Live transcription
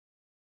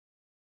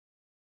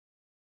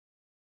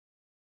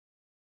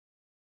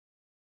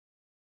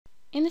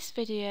In this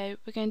video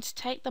we're going to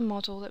take the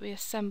model that we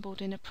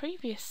assembled in a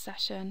previous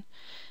session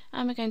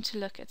and we're going to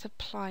look at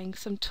applying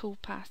some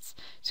toolpaths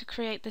to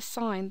create the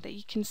sign that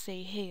you can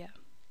see here.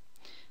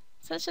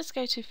 So let's just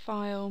go to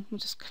File, we'll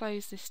just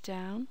close this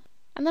down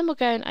and then we'll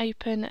go and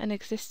open an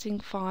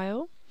existing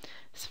file.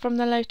 So from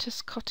the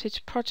Lotus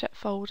Cottage project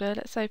folder,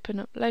 let's open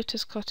up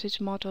Lotus Cottage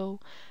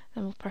model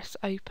and we'll press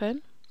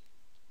open.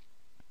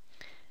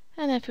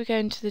 And then if we go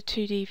into the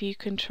 2D view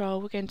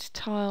control, we're going to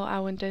tile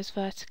our windows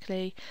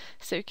vertically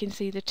so we can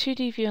see the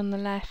 2D view on the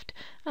left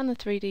and the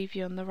 3D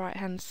view on the right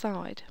hand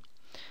side.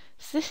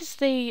 So this is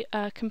the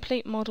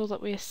complete model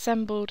that we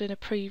assembled in a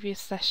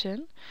previous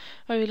session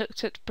where we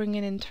looked at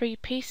bringing in 3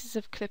 pieces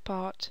of clip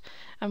art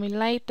and we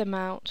laid them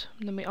out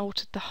and then we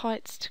altered the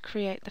heights to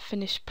create the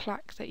finished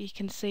plaque that you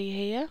can see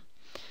here.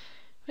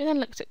 We then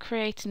looked at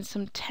creating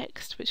some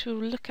text which we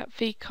will look at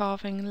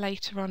VCarving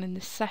later on in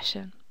this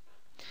session.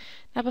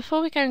 Now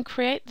before we go and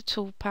create the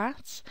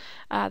toolpaths,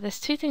 there's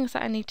 2 things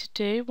that I need to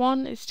do.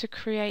 One is to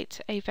create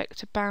a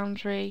vector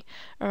boundary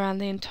around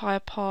the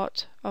entire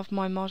part of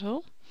my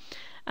model,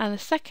 and the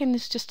second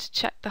is just to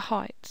check the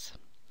heights.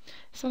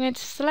 So I'm going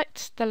to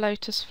select the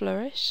Lotus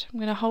flourish. I'm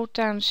going to hold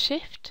down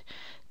Shift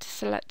to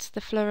select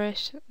the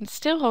flourish, and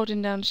still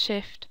holding down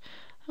Shift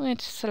I'm going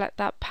to select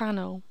that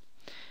panel.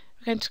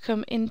 We're going to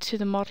come into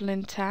the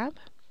modelling tab.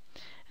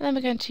 And then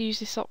we're going to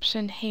use this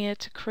option here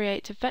to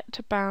create a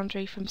vector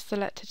boundary from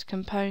selected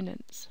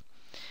components.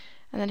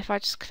 And then if I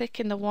just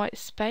click in the white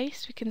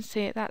space, we can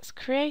see that's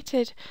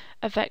created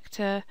a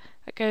vector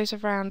that goes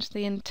around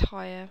the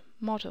entire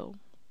model.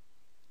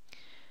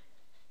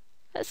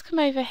 Let's come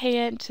over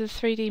here into the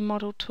 3D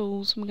model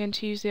tools and we're going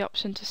to use the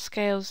option to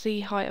scale Z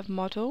height of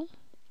model.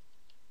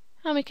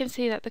 And we can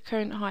see that the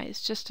current height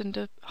is just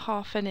under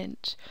 ½ an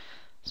inch.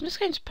 So I'm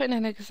just going to put in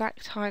an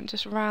exact height and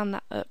just round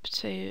that up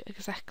to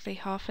exactly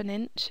 ½ an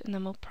inch and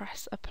then we'll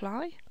press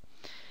apply.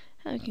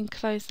 And we can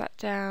close that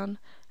down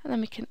and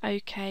then we can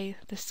OK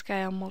the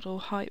scale model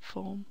height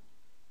form.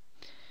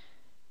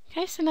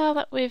 Okay, so now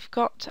that we've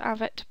got our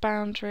vector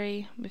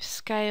boundary, we've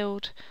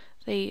scaled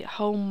the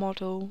whole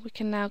model, we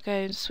can now go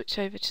and switch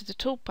over to the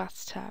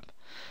Toolpaths tab.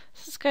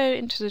 So let's go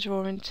into the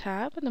Drawing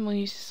tab and then we'll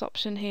use this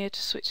option here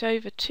to switch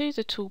over to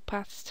the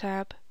Toolpaths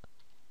tab.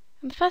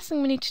 And the first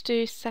thing we need to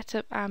do is set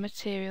up our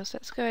materials.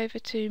 Let's go over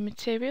to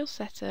Material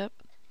Setup.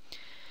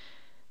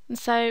 And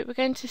so we're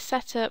going to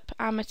set up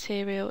our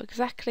material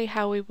exactly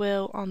how we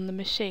will on the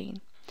machine.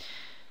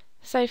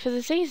 So for the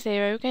Z0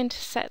 we're going to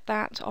set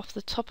that off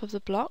the top of the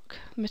block.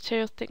 The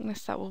material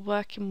thickness that we're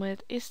working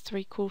with is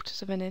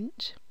 3/4 of an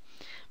inch.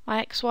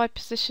 My XY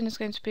position is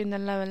going to be in the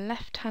lower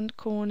left hand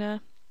corner.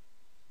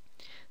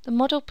 The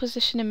model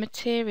position in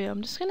material,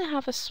 I'm just going to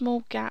have a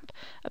small gap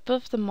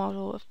above the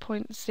model of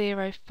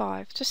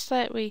 0.05 just so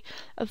that we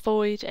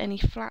avoid any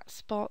flat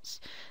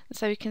spots, and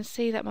so we can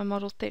see that my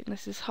model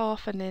thickness is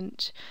 ½ an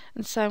inch,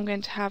 and so I'm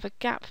going to have a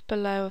gap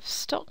below of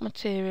stock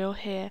material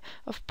here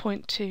of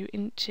 0.2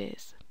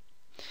 inches.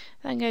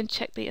 Then go and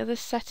check the other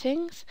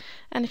settings,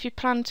 and if you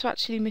plan to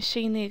actually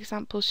machine the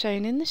example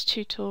shown in this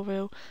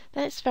tutorial,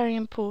 then it's very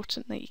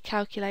important that you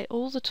calculate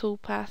all the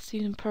toolpaths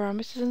using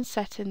parameters and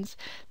settings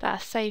that are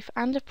safe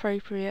and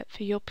appropriate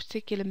for your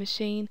particular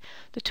machine,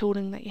 the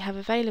tooling that you have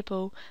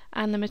available,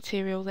 and the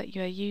material that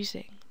you are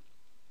using.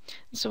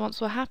 And so once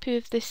we're happy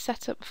with this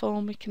setup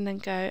form, we can then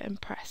go and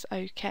press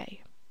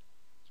OK.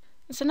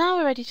 So now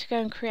we're ready to go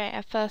and create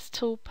our first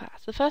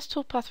toolpath. The first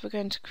toolpath we're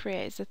going to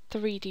create is a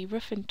 3D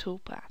roughing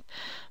toolpath.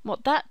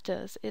 What that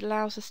does, it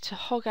allows us to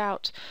hog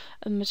out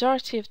a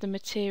majority of the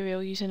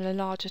material using a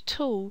larger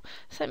tool,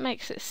 so it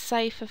makes it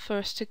safer for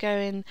us to go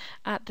in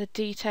at the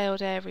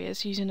detailed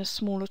areas using a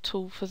smaller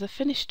tool for the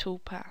finished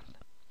toolpath.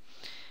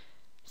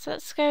 So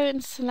let's go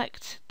and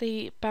select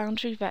the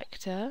boundary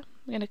vector.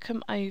 We're going to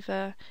come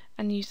over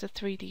and use the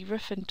 3D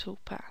roughing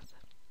toolpath.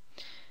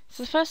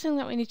 So the first thing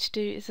that we need to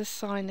do is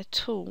assign a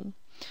tool.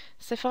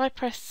 So if I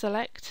press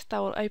select, that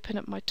will open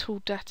up my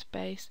tool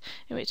database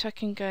in which I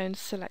can go and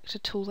select a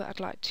tool that I'd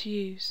like to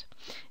use.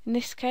 In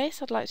this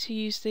case I'd like to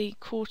use the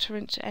 1/4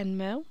 inch end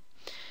mill.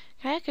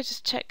 Okay, I could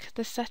just check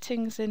the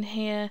settings in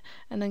here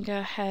and then go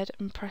ahead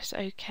and press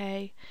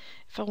OK.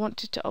 If I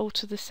wanted to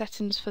alter the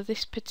settings for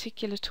this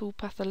particular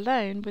toolpath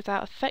alone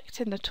without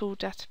affecting the tool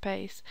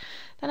database,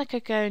 then I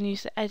could go and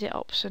use the edit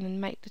option and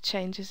make the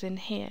changes in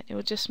here. It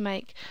will just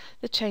make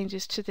the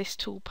changes to this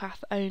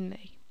toolpath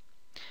only.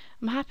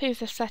 I'm happy with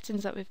the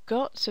settings that we've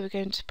got, so we're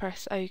going to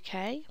press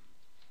OK.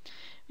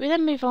 We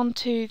then move on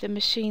to the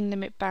machine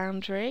limit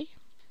boundary,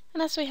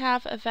 and as we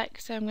have a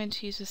vector, I'm going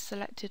to use the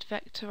selected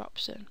vector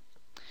option.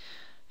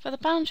 For the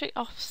boundary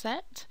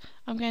offset,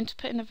 I'm going to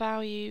put in a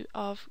value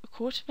of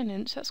 1/4 of an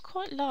inch. That's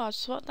quite large,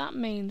 so what that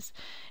means,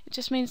 it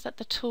just means that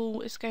the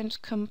tool is going to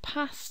come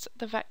past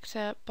the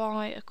vector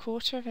by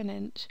 1/4 of an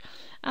inch,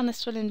 and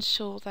this will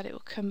ensure that it will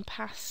come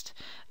past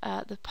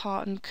the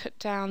part and cut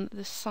down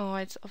the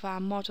sides of our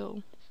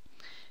model.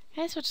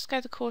 Okay, so we'll just go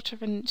the 1/4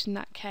 of an inch in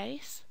that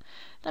case.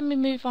 Then we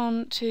move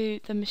on to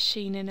the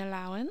machining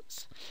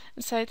allowance,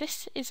 and so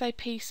this is a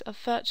piece of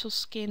virtual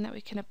skin that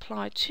we can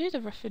apply to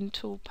the roughing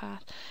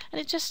toolpath,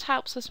 and it just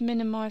helps us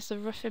minimise the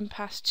roughing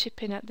pass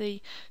chipping at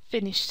the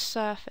finished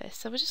surface.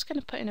 So we're just going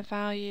to put in a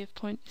value of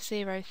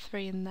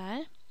 0.03 in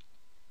there.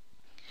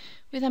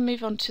 We then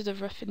move on to the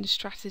roughing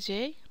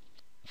strategy.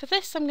 For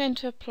this I'm going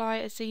to apply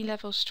a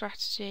Z-level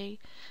strategy,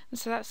 and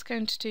so that's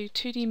going to do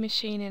 2D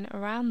machining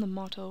around the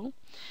model,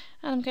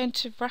 and I'm going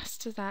to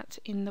raster that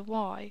in the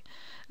Y.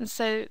 And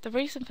so the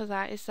reason for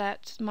that is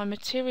that my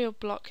material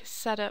block is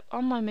set up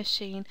on my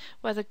machine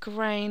where the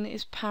grain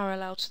is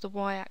parallel to the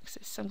Y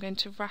axis, so I'm going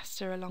to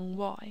raster along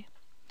Y.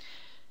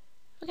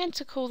 We're going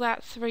to call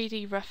that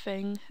 3D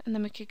roughing, and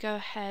then we could go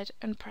ahead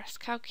and press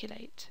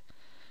calculate.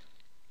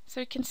 So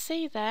we can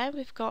see there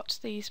we've got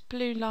these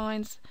blue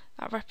lines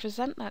that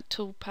represent that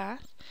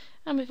toolpath,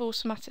 and we've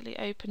automatically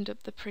opened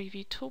up the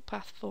preview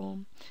toolpath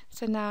form.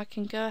 So now I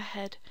can go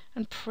ahead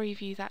and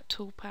preview that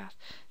toolpath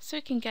so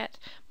we can get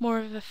more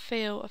of a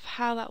feel of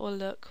how that will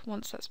look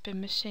once that's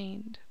been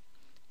machined.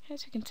 Okay,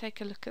 so we can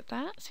take a look at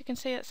that. So you can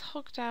see it's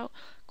hogged out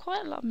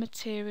quite a lot of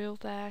material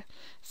there.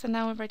 So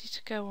now we're ready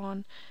to go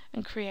on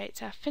and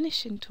create our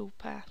finishing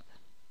toolpath.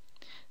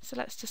 So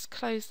let's just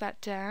close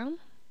that down.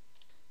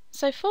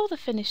 So for the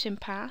finishing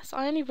pass,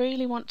 I only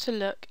really want to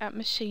look at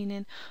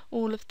machining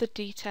all of the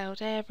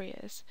detailed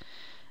areas.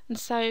 And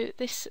so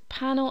this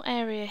panel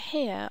area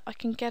here, I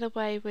can get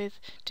away with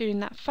doing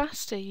that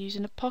faster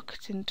using a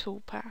pocketing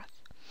toolpath.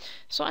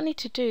 So what I need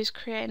to do is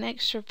create an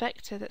extra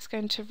vector that's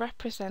going to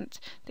represent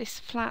this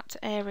flat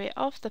area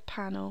of the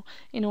panel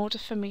in order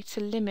for me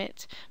to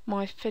limit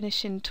my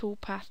finishing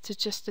toolpath to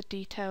just the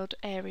detailed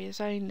areas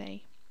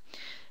only.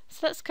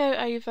 So let's go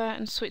over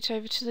and switch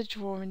over to the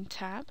drawing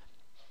tab.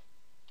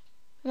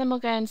 And then we'll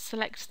go and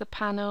select the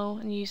panel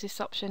and use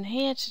this option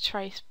here to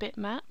trace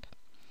bitmap.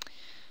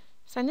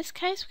 So in this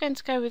case we're going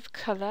to go with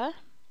colour,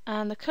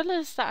 and the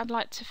colours that I'd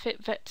like to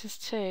fit vectors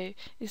to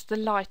is the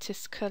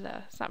lightest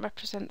colour. So that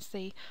represents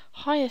the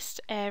highest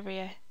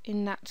area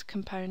in that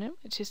component,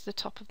 which is the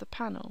top of the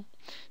panel.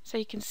 So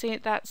you can see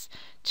that's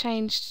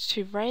changed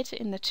to red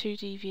in the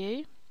 2D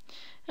view.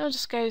 And I'll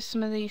just go with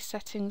some of these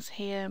settings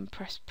here and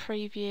press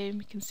preview.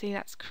 We can see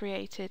that's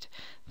created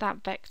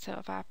that vector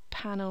of our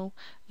panel,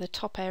 the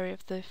top area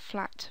of the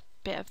flat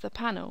bit of the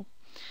panel.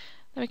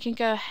 Then we can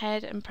go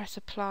ahead and press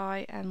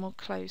apply, and we'll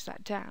close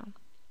that down.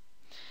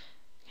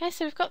 Okay,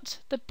 so we've got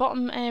the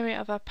bottom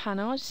area of our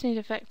panel. I just need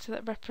a vector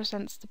that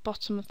represents the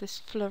bottom of this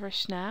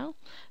flourish now.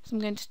 So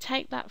I'm going to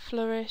take that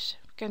flourish,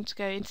 we're going to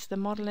go into the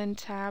modelling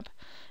tab,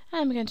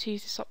 and we're going to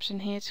use this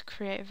option here to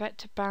create a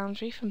vector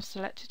boundary from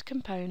selected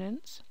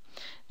components.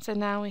 So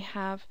now we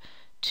have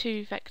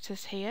two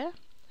vectors here.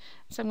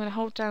 So I'm going to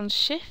hold down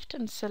Shift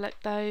and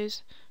select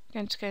those. I'm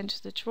going to go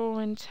into the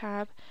drawing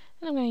tab,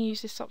 and I'm going to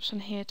use this option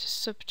here to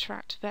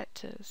subtract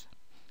vectors.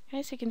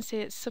 Okay, so you can see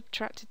it's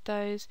subtracted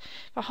those.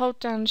 If I hold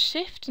down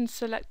Shift and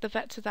select the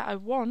vector that I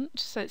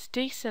want, so it's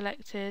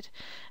deselected,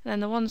 and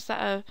then the ones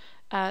that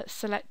are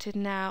selected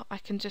now, I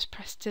can just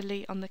press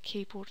delete on the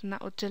keyboard and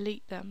that will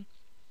delete them.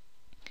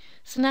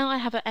 So now I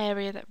have an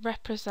area that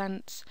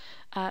represents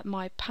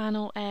my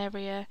panel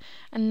area,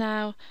 and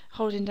now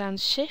holding down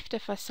Shift,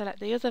 if I select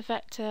the other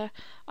vector,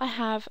 I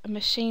have a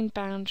machine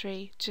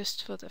boundary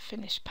just for the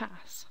finished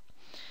pass.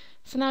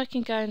 So now I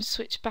can go and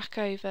switch back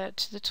over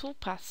to the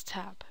Toolpaths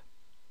tab.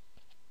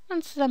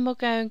 And so then we'll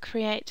go and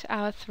create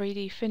our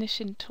 3D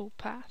finishing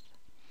toolpath.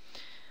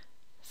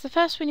 So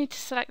first we need to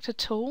select a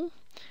tool.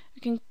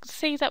 We can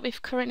see that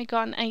we've currently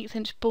got an 1/8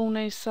 inch ball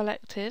nose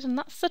selected, and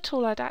that's the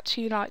tool I'd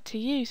actually like to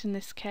use in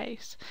this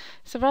case.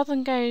 So rather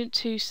than go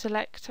to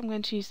select, I'm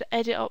going to use the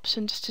edit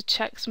option just to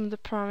check some of the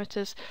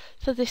parameters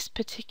for this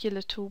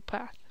particular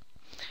toolpath.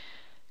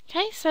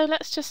 Okay, so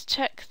let's just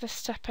check the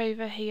step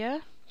over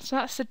here. So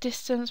that's the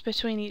distance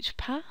between each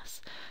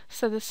pass.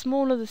 So the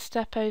smaller the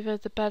step over,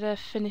 the better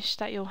finish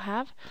that you'll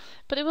have,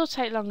 but it will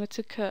take longer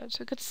to cut.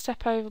 A good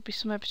step over will be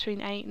somewhere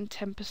between 8 and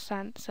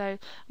 10%, so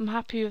I'm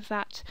happy with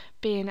that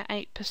being at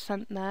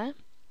 8% there.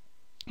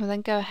 We'll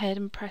then go ahead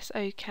and press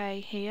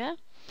OK here.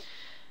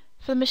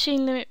 For the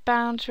machine limit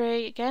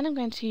boundary, again I'm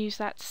going to use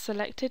that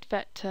selected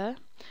vector,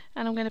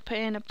 and I'm going to put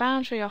in a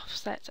boundary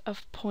offset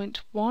of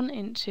 0.1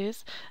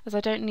 inches, as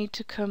I don't need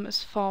to come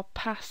as far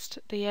past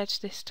the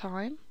edge this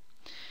time.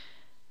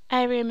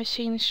 Area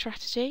machine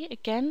strategy,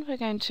 again we're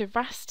going to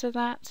raster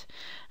that,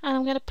 and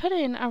I'm going to put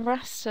in a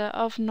raster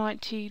of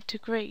 90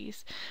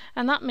 degrees,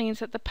 and that means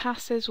that the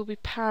passes will be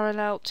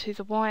parallel to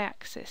the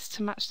y-axis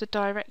to match the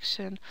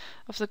direction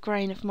of the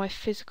grain of my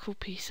physical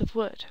piece of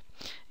wood.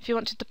 If you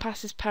wanted the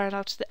passes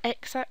parallel to the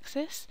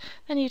x-axis,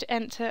 then you'd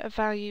enter a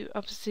value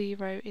of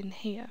 0 in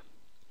here.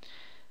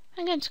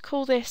 I'm going to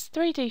call this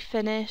 3D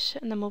finish,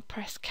 and then we'll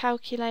press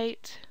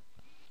calculate.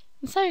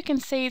 And so you can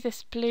see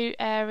this blue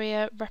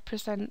area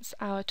represents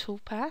our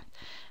toolpath,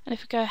 and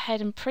if we go ahead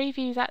and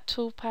preview that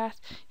toolpath,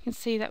 you can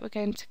see that we're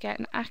going to get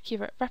an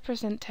accurate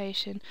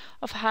representation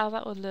of how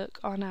that will look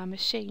on our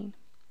machine.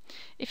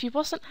 If you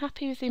wasn't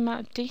happy with the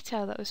amount of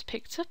detail that was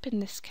picked up in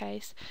this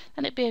case,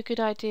 then it'd be a good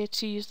idea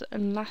to use the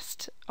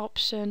unlast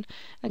option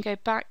and go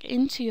back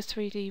into your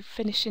 3D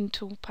finishing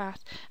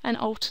toolpath and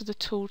alter the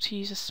tool to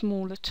use a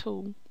smaller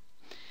tool.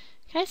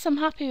 Okay, so I'm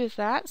happy with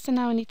that. So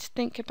now I need to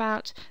think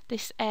about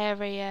this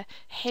area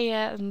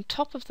here on the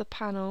top of the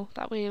panel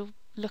that we'll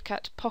look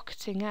at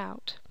pocketing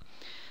out.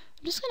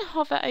 I'm just going to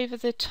hover over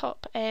the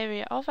top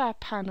area of our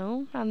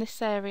panel around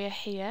this area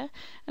here,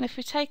 and if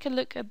we take a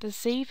look at the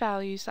Z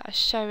values that are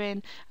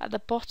showing at the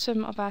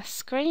bottom of our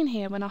screen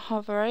here when I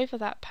hover over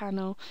that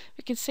panel,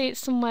 we can see it's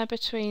somewhere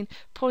between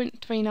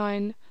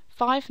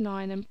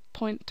 0.3959 and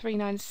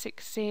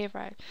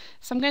 0.3960.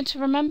 So I'm going to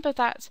remember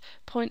that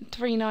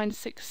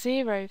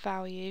 0.3960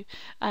 value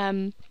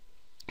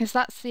as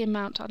that's the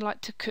amount I'd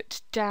like to cut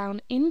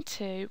down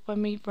into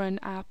when we run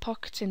our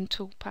pocketing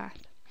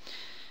toolpath.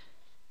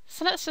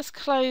 So let's just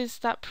close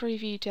that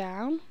preview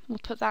down. We'll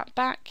put that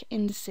back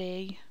in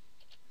Z.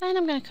 Then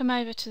I'm going to come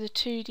over to the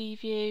 2D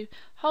view,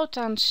 hold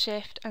down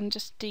Shift and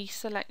just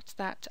deselect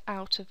that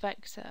outer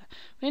vector.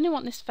 We only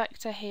want this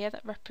vector here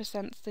that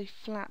represents the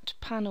flat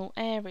panel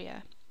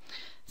area.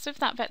 So with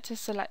that vector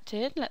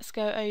selected, let's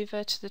go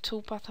over to the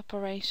toolpath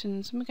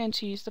operations and we're going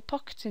to use the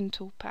pocketing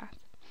toolpath.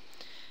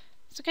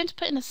 So we're going to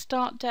put in a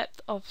start depth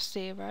of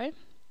 0.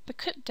 The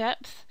cut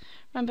depth,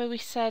 remember we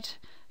said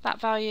that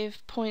value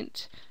of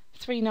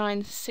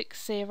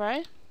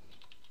 0.3960,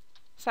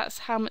 so that's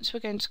how much we're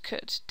going to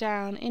cut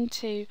down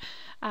into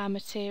our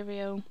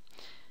material.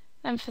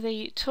 Then for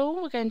the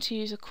tool we're going to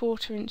use a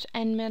 1/4 inch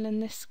end mill in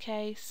this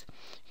case.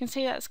 You can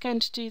see that's going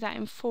to do that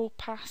in 4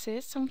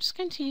 passes, so I'm just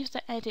going to use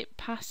the edit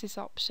passes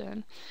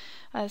option,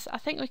 as I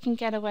think we can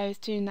get away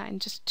with doing that in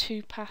just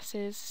 2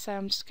 passes, so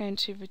I'm just going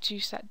to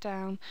reduce that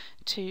down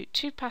to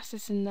 2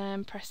 passes in there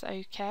and press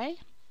OK.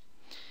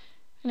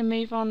 I'm going to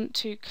move on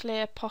to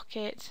clear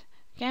pocket.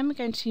 Again we're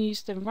going to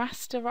use the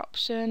raster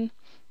option,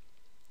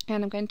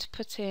 and I'm going to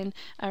put in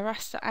a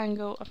raster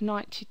angle of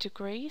 90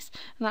 degrees,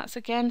 and that's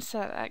again so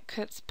that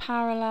cuts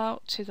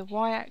parallel to the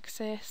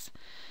y-axis.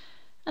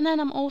 And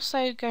then I'm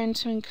also going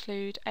to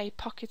include a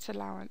pocket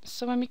allowance.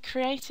 So when we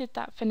created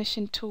that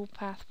finishing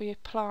toolpath, we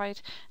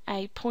applied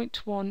a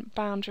 0.1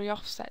 boundary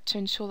offset to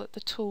ensure that the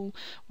tool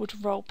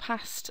would roll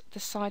past the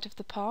side of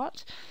the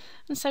part.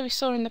 And so we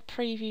saw in the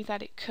preview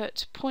that it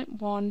cut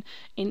 0.1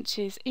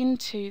 inches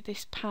into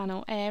this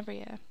panel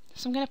area.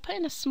 So I'm going to put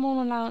in a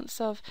small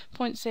allowance of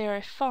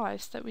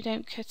 0.05 so that we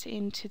don't cut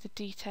into the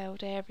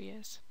detailed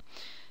areas.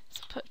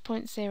 So put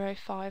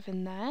 0.05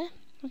 in there.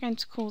 We're going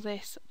to call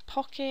this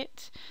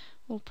pocket.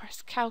 We'll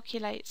press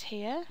calculate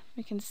here.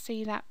 We can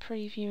see that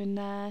preview in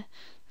there.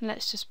 And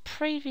let's just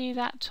preview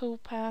that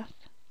toolpath.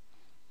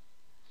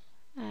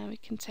 And we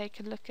can take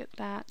a look at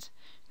that.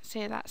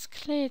 See that's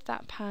cleared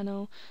that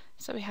panel,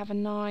 so we have a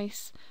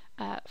nice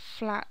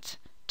flat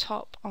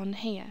top on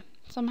here.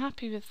 So I'm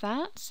happy with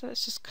that, so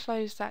let's just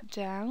close that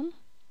down.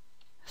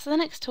 So the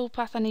next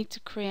toolpath I need to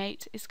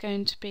create is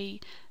going to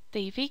be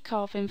the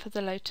VCarving for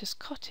the Lotus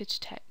Cottage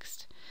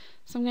text.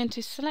 So I'm going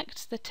to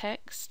select the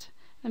text,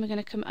 then we're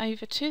going to come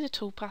over to the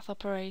toolpath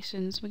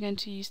operations. We're going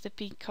to use the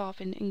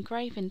VCarving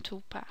engraving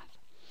toolpath.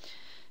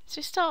 So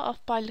we start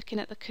off by looking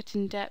at the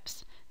cutting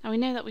depth. Now we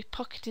know that we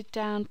pocketed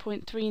down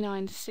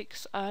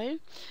 0.3960,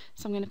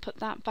 so I'm going to put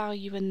that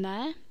value in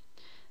there.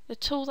 The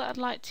tool that I'd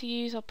like to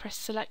use, I'll press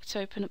select to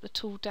open up the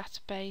tool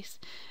database,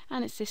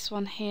 and it's this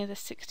one here, the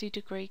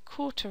 60-degree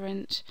 1/4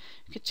 inch.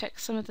 You could check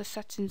some of the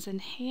settings in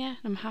here,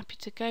 and I'm happy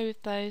to go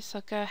with those, so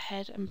I'll go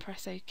ahead and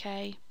press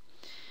OK.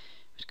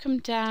 We'll come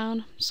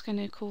down, I'm just going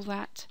to call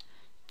that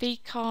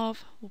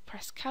VCarve, we'll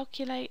press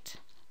calculate,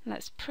 and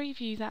let's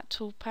preview that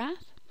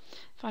toolpath.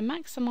 If I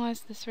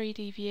maximise the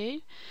 3D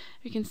view,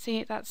 we can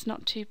see that's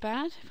not too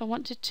bad. If I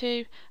wanted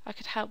to, I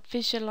could help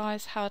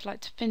visualise how I'd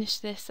like to finish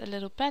this a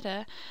little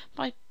better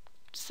by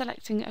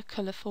selecting a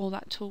colour for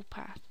that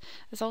toolpath,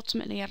 as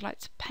ultimately I'd like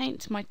to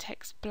paint my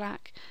text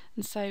black,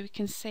 and so we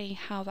can see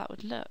how that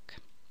would look.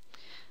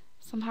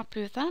 So I'm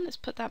happy with that. Let's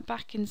put that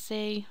back in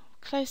Z,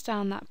 close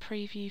down that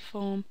preview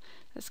form,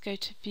 let's go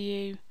to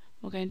view,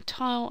 we'll go and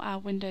tile our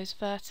windows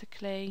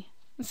vertically.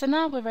 And so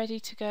now we're ready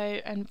to go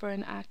and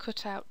run our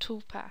cutout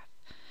toolpath.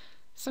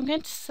 So I'm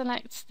going to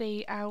select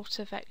the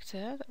outer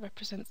vector that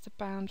represents the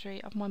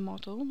boundary of my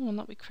model, the one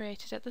that we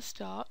created at the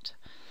start,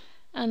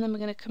 and then we're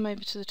going to come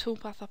over to the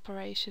toolpath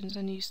operations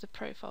and use the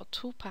profile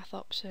toolpath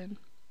option.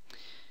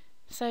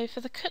 So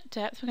for the cut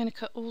depth, we're going to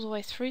cut all the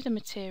way through the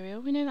material.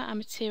 We know that our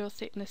material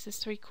thickness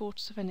is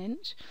 3/4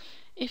 inch.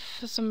 If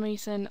for some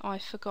reason I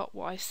forgot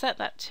what I set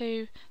that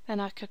to, then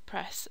I could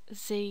press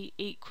Z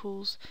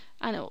equals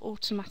and it will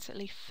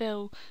automatically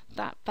fill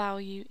that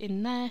value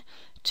in there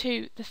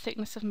to the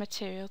thickness of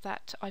material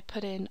that I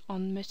put in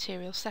on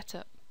material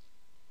setup.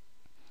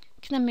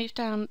 You can then move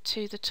down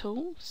to the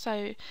tool. So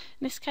in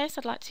this case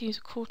I'd like to use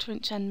a 1/4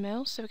 inch end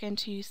mill, so we're going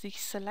to use the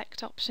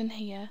select option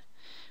here.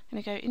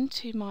 I'm going to go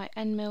into my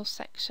end mill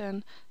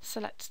section,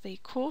 select the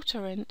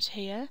 1/4 inch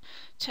here,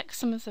 check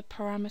some of the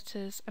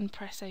parameters and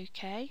press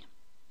OK.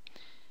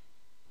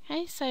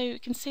 Okay, so you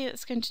can see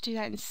it's going to do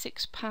that in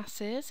 6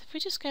 passes. If we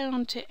just go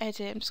on to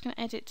edit, I'm just going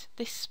to edit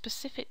this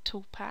specific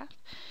toolpath.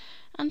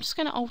 I'm just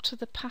going to alter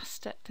the pass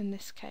depth in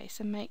this case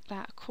and make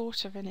that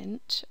 1/4 of an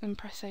inch and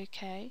press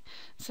OK.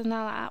 So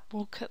now that app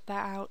will cut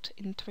that out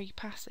in 3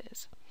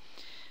 passes.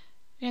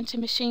 We're going to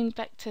machine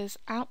vectors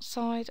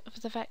outside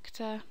of the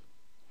vector,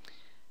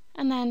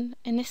 and then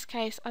in this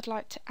case I'd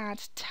like to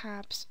add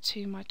tabs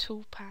to my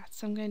toolpath.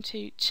 So I'm going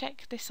to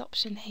check this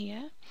option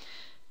here,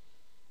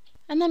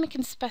 and then we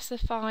can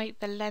specify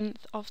the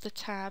length of the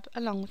tab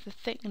along with the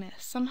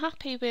thickness. So I'm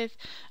happy with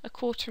a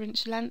 1/4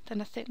 inch length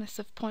and a thickness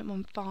of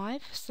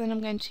 0.15, so then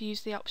I'm going to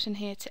use the option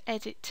here to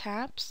edit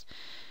tabs.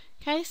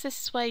 Okay, so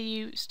this is where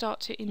you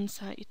start to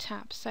insert your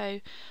tabs. So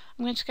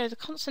I'm going to go to the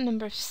constant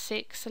number of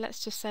 6, so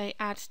let's just say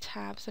add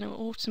tabs, and it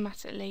will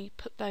automatically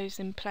put those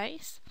in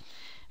place.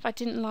 If I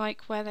didn't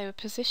like where they were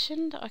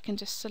positioned, I can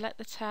just select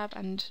the tab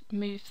and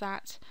move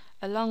that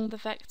along the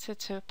vector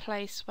to a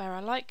place where I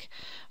like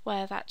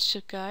where that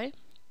should go.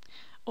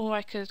 Or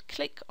I could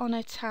click on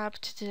a tab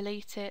to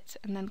delete it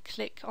and then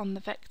click on the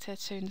vector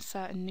to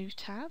insert a new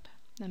tab,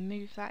 then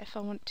move that if I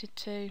wanted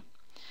to.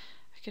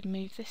 I could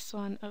move this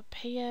one up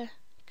here,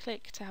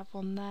 click to have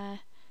one there,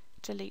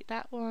 delete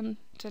that one,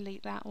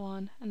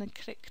 and then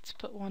click to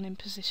put one in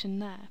position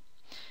there.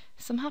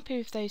 So I'm happy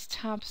with those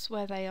tabs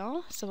where they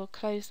are, so we'll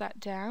close that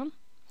down,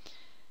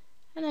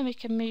 and then we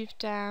can move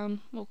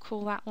down. We'll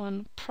call that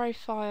one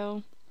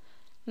profile.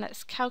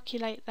 Let's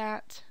calculate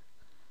that,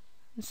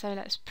 and so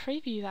let's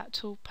preview that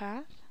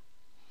toolpath.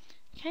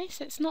 Okay,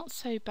 so it's not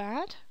so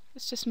bad.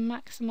 Let's just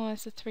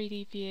maximize the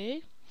 3D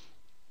view,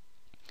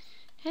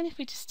 and if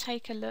we just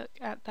take a look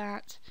at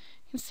that,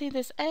 you can see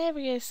there's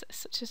areas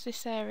such as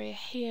this area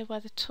here where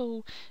the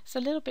tool is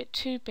a little bit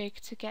too big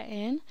to get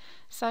in,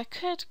 so I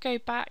could go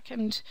back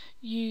and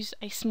use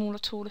a smaller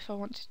tool if I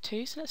wanted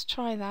to. So let's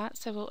try that.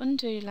 So we'll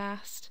undo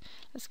last,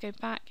 let's go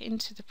back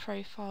into the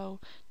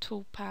profile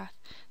toolpath,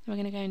 then we're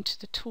going to go into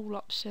the tool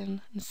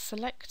option and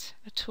select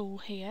a tool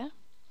here.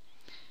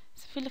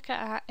 So if we look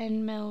at our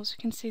end mills,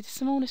 we can see the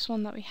smallest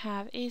one that we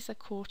have is a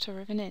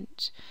 1/4 of an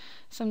inch.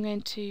 So I'm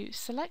going to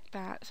select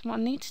that. So what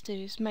I need to do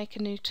is make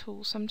a new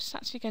tool. So I'm just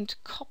actually going to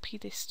copy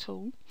this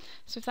tool.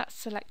 So if that's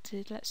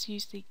selected, let's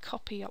use the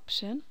copy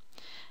option.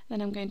 Then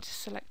I'm going to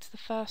select the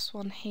first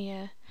one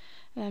here,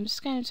 and I'm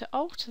just going to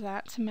alter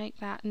that to make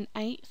that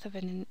 1/8 of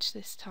an inch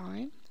this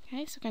time.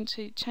 Okay, so I'm going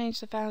to change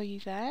the value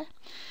there,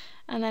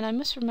 and then I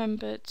must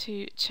remember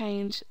to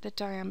change the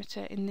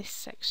diameter in this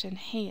section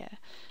here.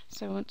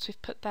 So once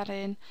we've put that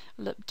in,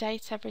 we'll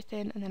update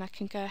everything, and then I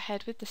can go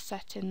ahead with the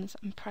settings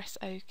and press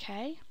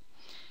OK.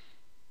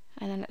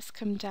 And then let's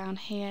come down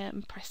here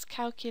and press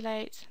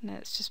calculate, and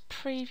let's just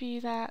preview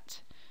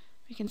that.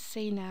 We can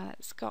see now that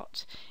it's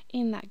got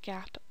in that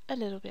gap a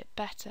little bit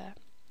better.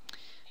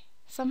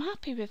 So I'm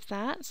happy with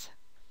that.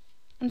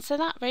 And so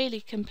that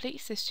really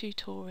completes this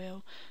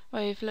tutorial,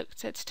 where we've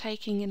looked at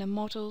taking in a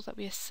model that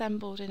we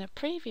assembled in a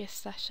previous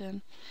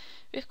session.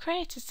 We've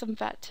created some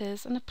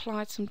vectors and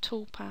applied some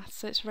toolpaths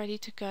so it's ready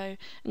to go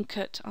and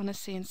cut on a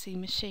CNC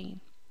machine.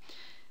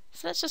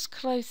 So let's just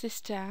close this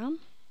down,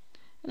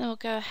 and then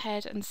we'll go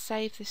ahead and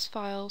save this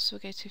file. So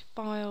we'll go to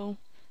File,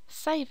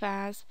 Save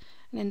As,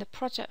 and in the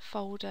project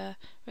folder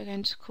we're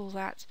going to call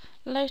that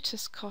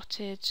Lotus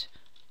Cottage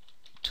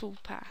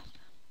Toolpath.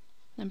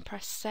 Then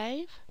press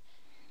Save.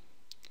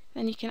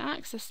 Then you can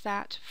access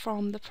that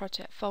from the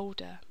project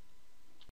folder.